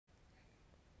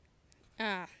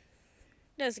Ah,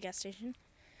 there's a gas station.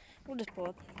 We'll just pull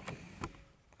up.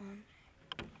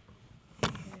 Here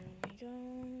we go,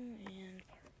 and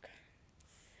park.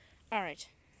 Alright.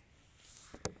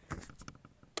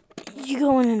 You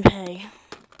go in and pay.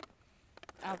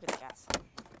 I'll get the gas.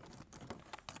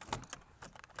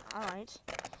 Alright.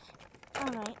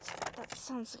 Alright, that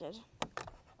sounds good.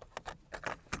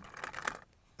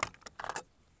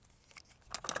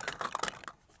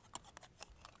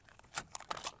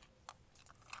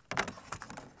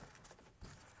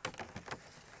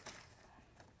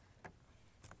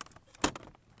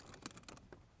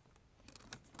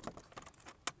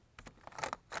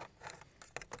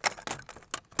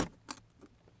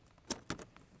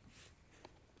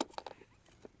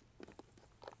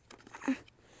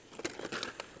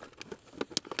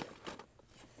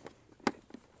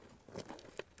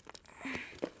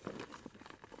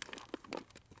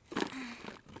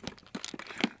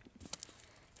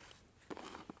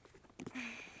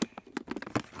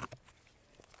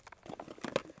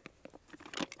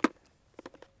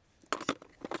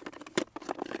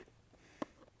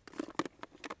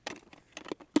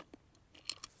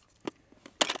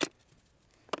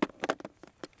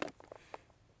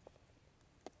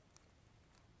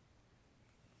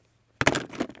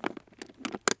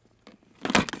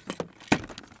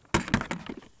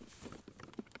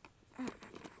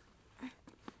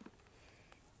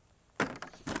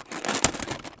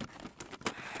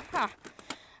 Huh.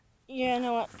 Yeah, you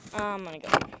know what? I'm gonna go.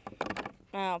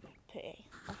 I'll pay.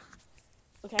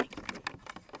 Okay?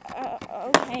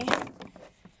 Okay.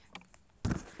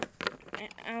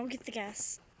 I'll get the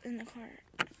gas in the car.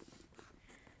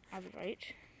 I'll be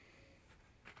right.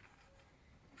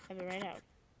 I'll be right out.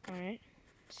 Alright?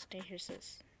 Stay here,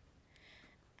 sis.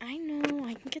 I know,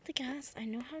 I can get the gas. I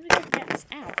know how to get gas.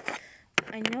 Ow.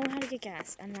 I know how to get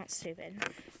gas. I'm not stupid.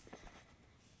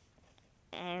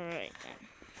 Alright then.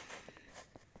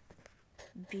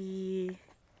 Be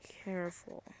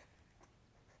careful.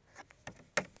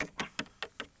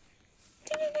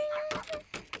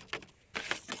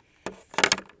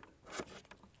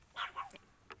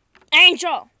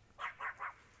 Angel!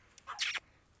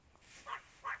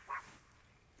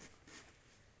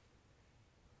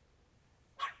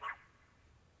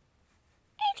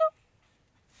 Angel!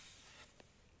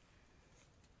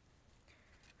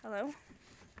 Hello?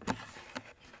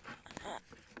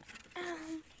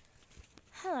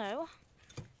 Hello?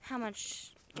 How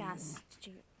much gas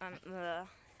did you,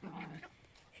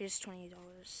 here's $20.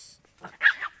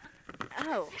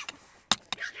 Oh.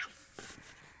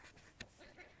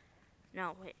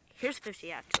 No, wait, here's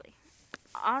 50 actually.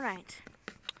 Alright.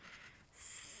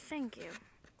 Thank you.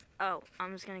 Oh,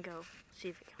 I'm just gonna go see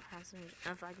if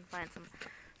I can find some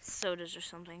sodas or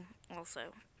something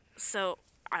also. So,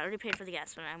 I already paid for the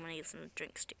gas, but I'm gonna get some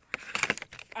drinks too.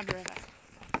 I'll be right back.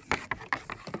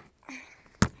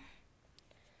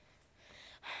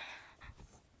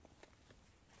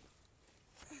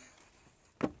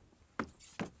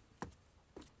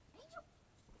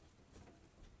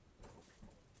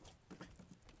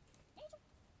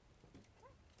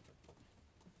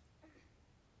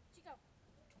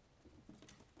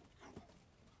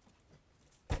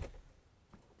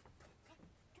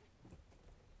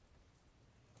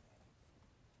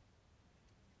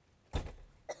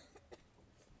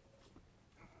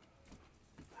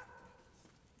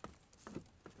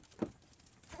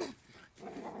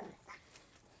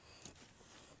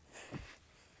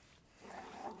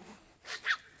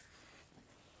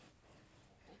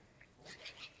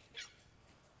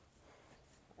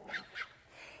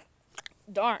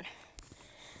 Darn.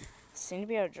 Seem to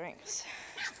be out of drinks.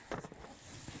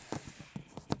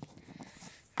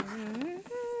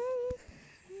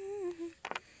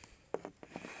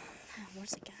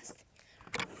 Where's the gas?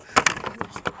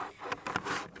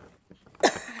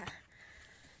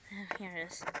 Here it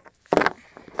is.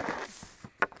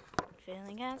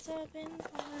 Filling gas up in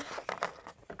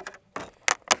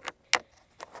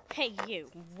Hey, you.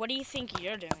 What do you think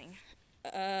you're doing?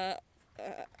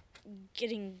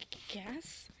 Getting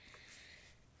gas?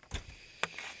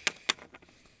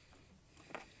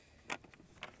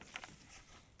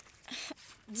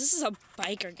 This is a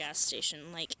biker gas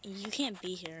station. Like, you can't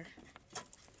be here.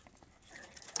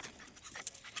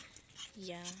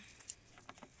 Yeah.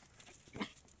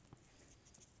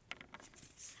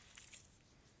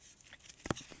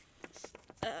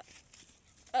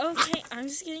 Okay, I'm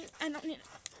just kidding. I don't need...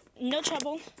 No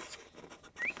trouble.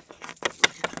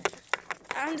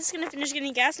 I'm just gonna finish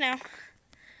getting gas now.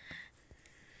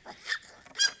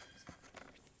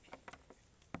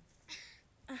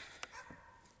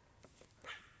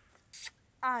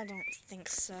 I don't think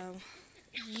so.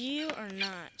 You are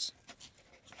not.